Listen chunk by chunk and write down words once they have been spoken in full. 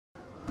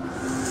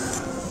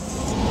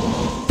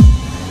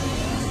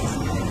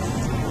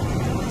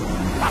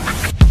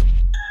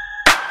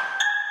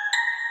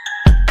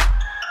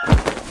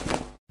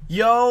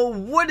Yo,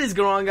 what is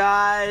going on,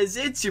 guys?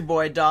 It's your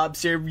boy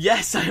Dooobbz here.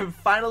 Yes, I'm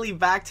finally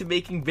back to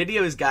making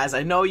videos, guys.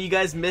 I know you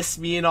guys missed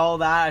me and all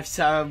that.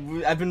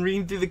 I've been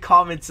reading through the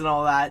comments and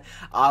all that.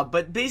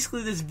 But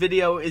basically, this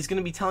video is going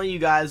to be telling you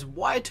guys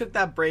why I took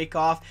that break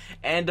off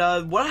and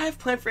what I have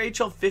planned for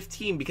NHL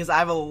 15, because I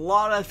have a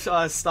lot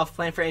of stuff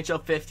planned for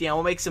NHL 15. I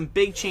will make some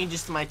big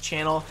changes to my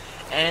channel,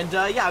 and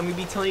yeah, I'm going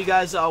to be telling you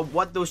guys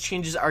what those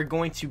changes are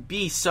going to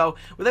be. So,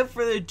 without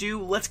further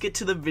ado, let's get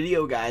to the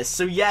video, guys.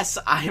 So, yes,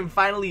 I am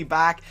finally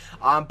back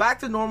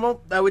to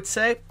normal, I would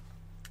say.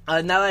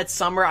 Now that it's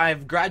summer,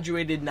 I've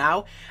graduated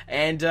now,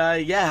 and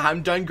yeah,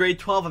 I'm done grade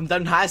 12. I'm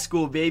done high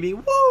school, baby.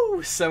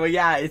 Woo! So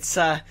yeah, it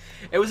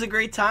was a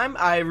great time.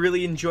 I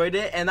really enjoyed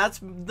it, and that's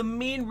the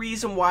main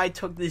reason why I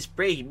took this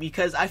break,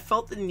 because I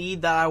felt the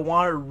need that I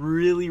want to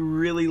really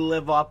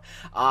live up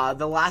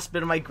the last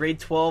bit of my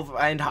grade 12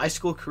 and high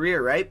school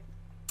career, right?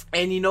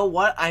 And you know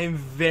what? I am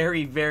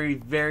very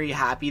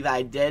happy that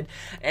I did.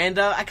 And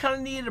I kind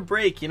of needed a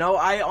break, you know?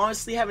 I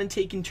honestly haven't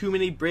taken too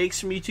many breaks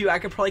from YouTube. I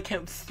could probably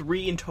count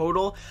 3 in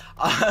total.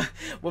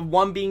 With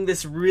one being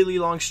this really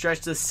long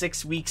stretch, the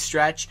 6-week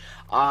stretch.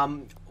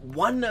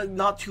 One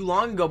not too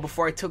long ago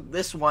before I took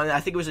this one, I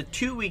think it was a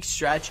 2-week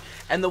stretch.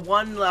 And the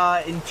one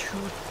in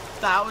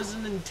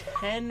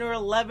 2010 or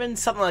 11,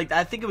 something like that.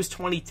 I think it was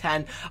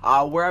 2010,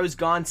 where I was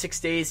gone 6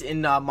 days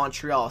in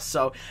Montreal.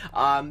 So,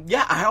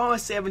 yeah, I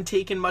honestly haven't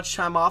taken much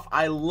time off.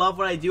 I love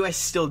what I do. I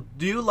still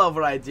do love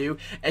what I do.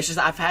 It's just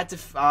I've had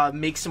to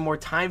make some more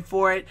time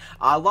for it.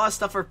 A lot of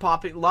stuff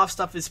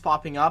is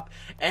popping up,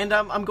 and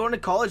I'm going to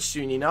college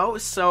soon, you know.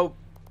 So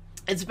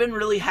it's been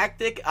really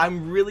hectic.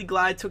 I'm really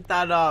glad I took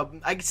that,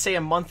 I could say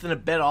a month and a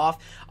bit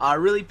off.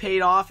 Really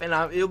paid off, and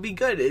it'll be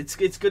good. It's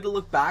good to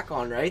look back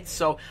on, right?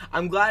 So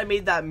I'm glad I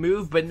made that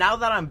move, but now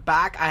that I'm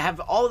back, I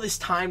have all this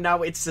time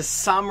now. It's the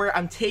summer.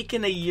 I'm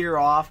taking a year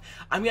off.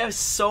 I'm going to have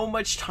so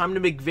much time to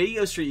make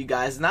videos for you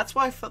guys, and that's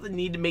why I felt the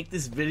need to make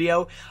this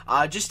video.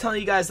 Just telling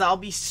you guys that I'll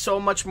be so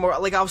much more,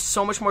 like, I'll have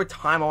so much more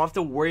time. I won't have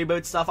to worry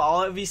about stuff.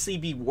 I'll obviously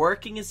be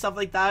working and stuff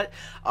like that,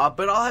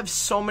 but I'll have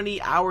so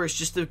many hours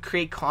just to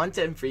create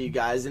content for you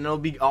guys, and it'll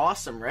be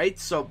awesome, right?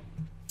 So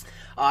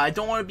I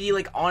don't want to be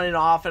like on and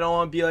off. I don't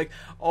want to be like,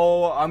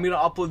 oh, I'm gonna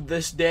upload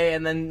this day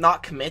and then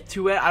not commit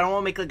to it. I don't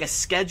want to make like a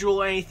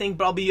schedule or anything,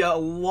 but I'll be a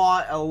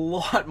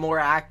lot more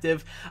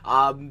active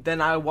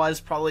than I was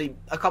probably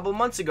a couple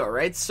months ago,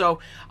 right? So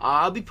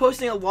I'll be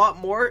posting a lot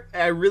more.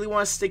 I really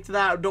want to stick to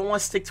that. I don't want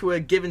to stick to a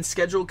given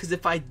schedule, because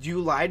if I do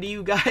lie to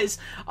you guys,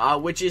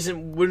 which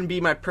wouldn't be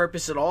my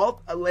purpose at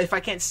all, if I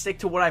can't stick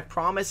to what I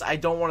promise, I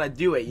don't want to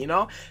do it, you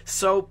know?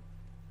 So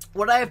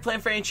what I have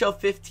planned for NHL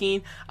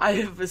 15, I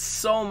have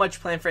so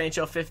much planned for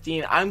NHL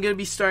 15. I'm going to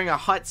be starting a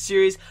HUT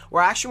series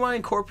where I actually want to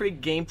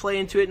incorporate gameplay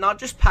into it, not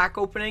just pack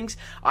openings.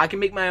 I can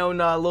make my own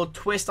little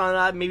twist on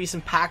that, maybe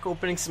some pack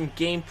openings, some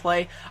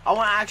gameplay. I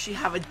want to actually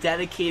have a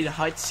dedicated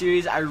HUT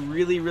series. I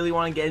really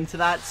want to get into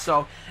that.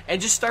 So, and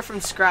just start from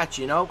scratch,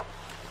 you know?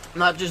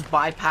 Not just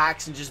buy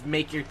packs and just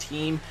make your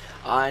team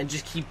and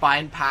just keep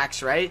buying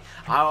packs, right?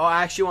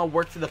 I actually want to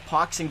work for the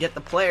pucks and get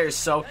the players.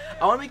 So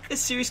I want to make a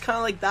series kind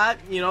of like that.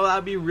 You know, that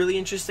would be really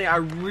interesting. I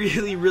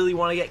really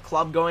want to get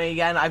club going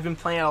again. I've been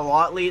playing a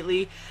lot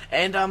lately,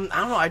 and I don't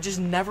know. I just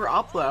never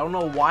upload. I don't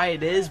know why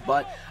it is,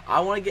 but I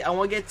want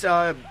to get.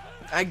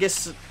 I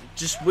guess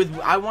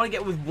I want to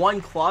get with one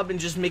club and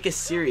just make a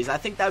series. I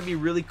think that would be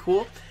really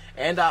cool.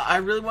 And I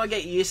really want to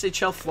get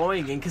ESHL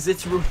flowing again, because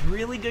it's a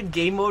really good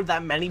game mode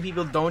that many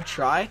people don't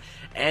try,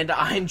 and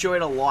I enjoy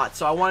it a lot.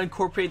 So I want to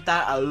incorporate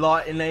that a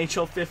lot in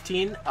NHL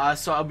 15.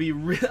 So I'll be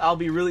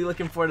really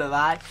looking forward to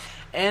that.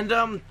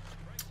 And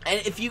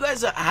if you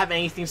guys have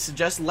anything to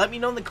suggest, let me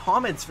know in the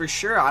comments for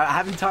sure. I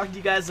haven't talked to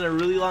you guys in a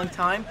really long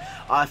time.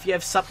 If you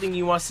have something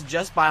you want to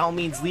suggest, by all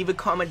means, leave a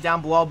comment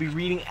down below. I'll be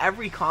reading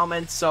every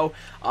comment, so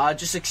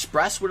just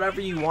express whatever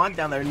you want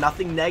down there.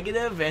 Nothing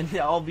negative, and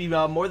I'll be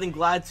more than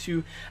glad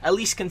to at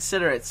least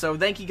consider it. So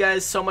thank you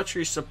guys so much for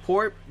your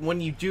support.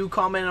 When you do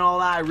comment and all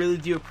that, I really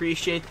do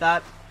appreciate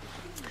that.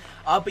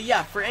 But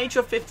yeah, for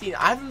NHL 15,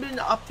 I haven't been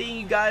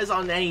updating you guys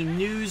on any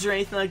news or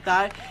anything like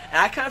that, and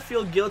I kind of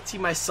feel guilty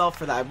myself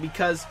for that,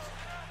 because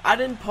I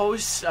didn't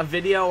post a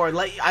video, or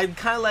I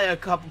kind of let a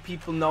couple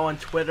people know on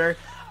Twitter.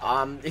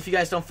 If you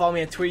guys don't follow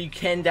me on Twitter, you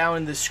can down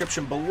in the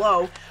description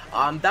below.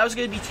 That I was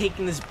going to be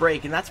taking this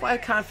break, and that's why I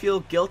kind of feel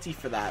guilty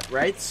for that,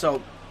 right?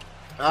 So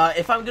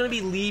if I'm going to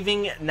be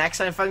leaving next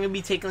time, if I'm going to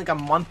be taking like a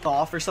month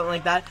off or something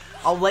like that,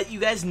 I'll let you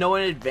guys know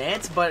in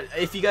advance. But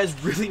if you guys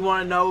really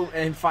want to know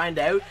and find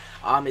out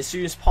as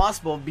soon as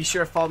possible, be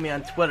sure to follow me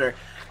on Twitter.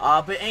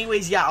 But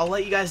anyways, yeah, I'll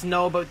let you guys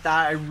know about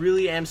that. I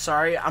really am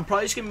sorry. I'm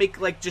probably just going to make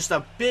like just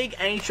a big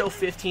NHL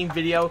 15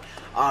 video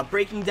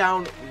breaking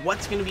down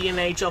what's going to be in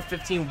NHL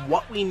 15,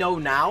 what we know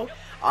now.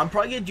 I'm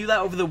probably going to do that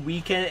over the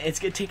weekend. It's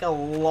going to take a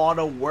lot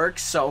of work,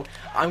 so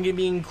I'm going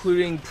to be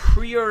including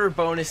pre-order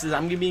bonuses.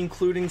 I'm going to be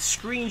including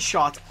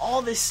screenshots,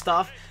 all this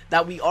stuff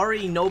that we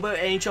already know about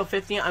NHL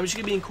 15, I'm just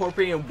going to be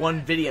incorporating in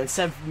one video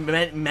instead of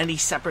many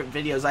separate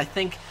videos. I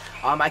think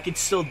I could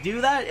still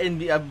do that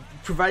and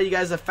provide you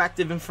guys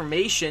effective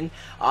information,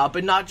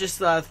 but not just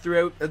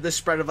throughout the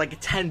spread of like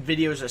 10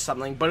 videos or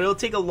something. But it'll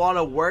take a lot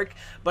of work,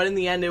 but in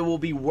the end it will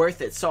be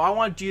worth it. So I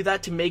want to do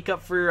that to make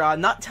up for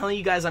not telling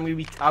you guys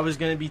I was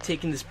going to be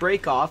taking this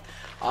break off.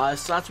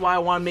 So that's why I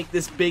want to make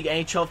this big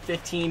NHL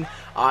 15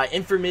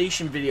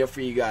 information video for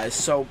you guys.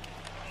 So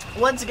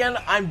once again,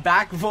 I'm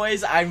back,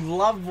 boys. I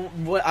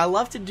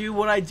love to do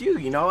what I do.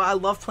 You know, I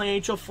love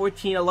playing NHL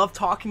 14. I love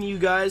talking to you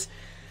guys.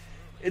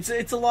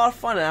 It's a lot of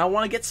fun, and I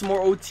want to get some more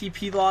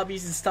OTP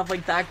lobbies and stuff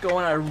like that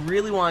going. I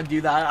really want to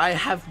do that. I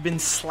have been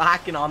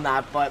slacking on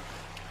that, but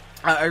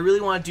I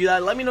really want to do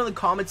that. Let me know in the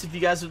comments if you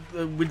guys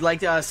would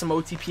like some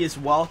OTP as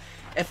well.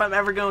 If I'm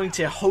ever going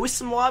to host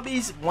some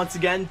lobbies, once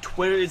again,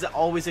 Twitter is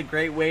always a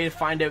great way to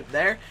find out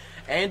there.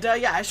 And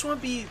yeah, I just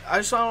want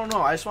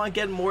to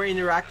get more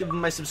interactive with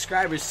my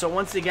subscribers. So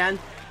once again,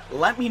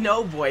 let me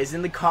know, boys,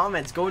 in the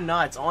comments. Go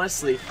nuts,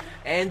 honestly.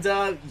 And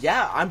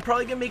yeah, I'm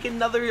probably gonna make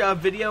another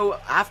video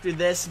after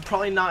this.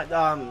 Probably not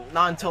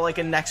until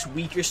like next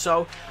week or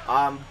so.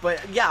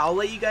 But yeah, I'll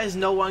let you guys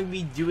know what I'm gonna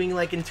be doing,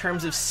 like in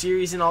terms of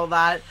series and all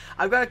that.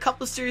 I've got a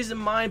couple series in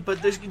mind,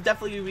 but there's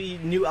definitely gonna be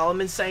new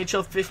elements to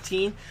NHL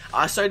 15.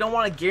 So I don't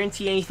want to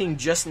guarantee anything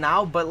just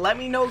now. But let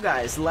me know,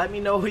 guys. Let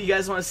me know who you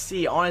guys want to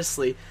see,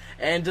 honestly.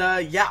 And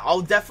yeah,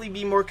 I'll definitely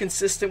be more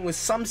consistent with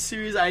some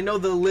series. I know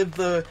the Live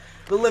the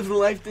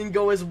Life didn't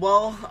go as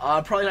well.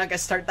 Probably not gonna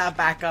start that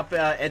back up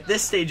at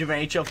this stage of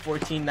NHL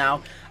 14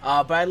 now.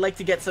 But I'd like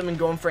to get something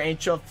going for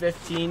NHL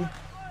 15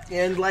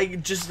 and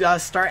like just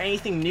start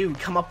anything new,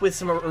 come up with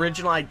some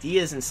original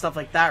ideas and stuff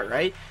like that,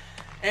 right?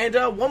 And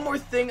one more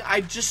thing, I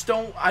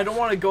don't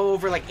want to go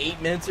over like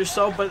 8 minutes or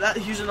so, but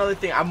here's another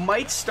thing. I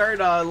might start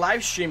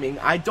live streaming.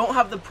 I don't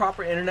have the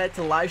proper internet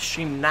to live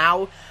stream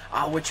now,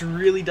 which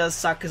really does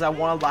suck because I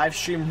want to live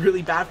stream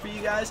really bad for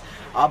you guys.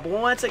 But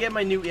once I get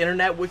my new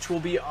internet, which will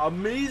be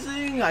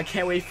amazing, I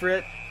can't wait for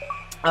it.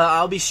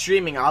 I'll be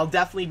streaming. I'll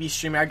definitely be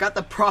streaming. I got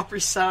the proper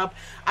setup.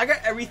 I got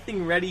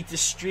everything ready to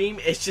stream.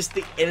 It's just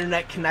the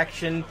internet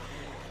connection.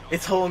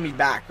 It's holding me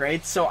back,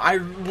 right? So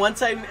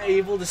once I'm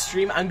able to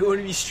stream, I'm going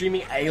to be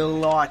streaming a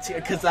lot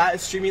because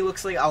that streaming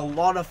looks like a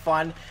lot of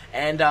fun,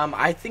 and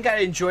I think I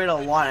enjoy it a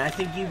lot, and I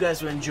think you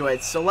guys will enjoy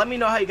it. So let me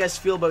know how you guys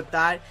feel about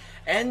that.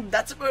 And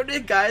that's about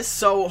it, guys.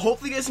 So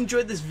hopefully you guys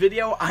enjoyed this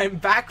video. I'm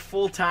back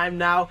full-time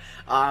now.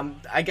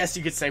 I guess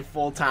you could say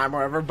full-time or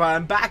whatever, but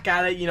I'm back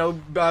at it, you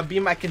know,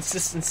 being my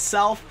consistent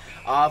self.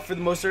 For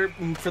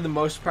the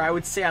most part, I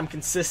would say I'm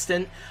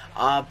consistent.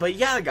 But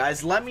yeah,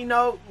 guys, let me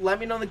know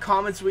in the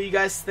comments what you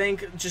guys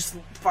think. Just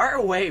fire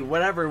away,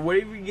 whatever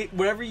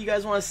you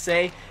guys want to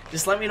say.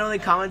 Just let me know in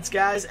the comments,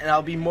 guys, and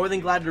I'll be more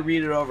than glad to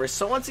read it over.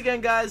 So once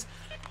again, guys,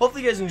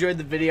 hopefully you guys enjoyed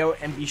the video,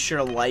 and be sure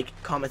to like,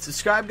 comment,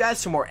 subscribe,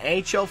 guys, for more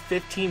NHL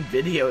 15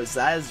 videos.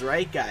 That is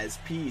right, guys.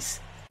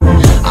 Peace.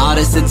 All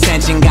this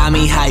attention got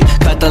me hype,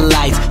 cut the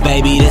lights,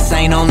 baby, this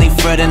ain't only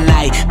for the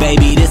night,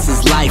 baby, this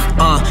is life,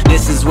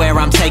 this is where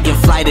I'm taking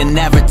flight and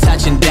never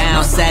touching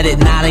down, said it,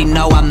 now they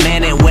know I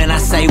meant it when I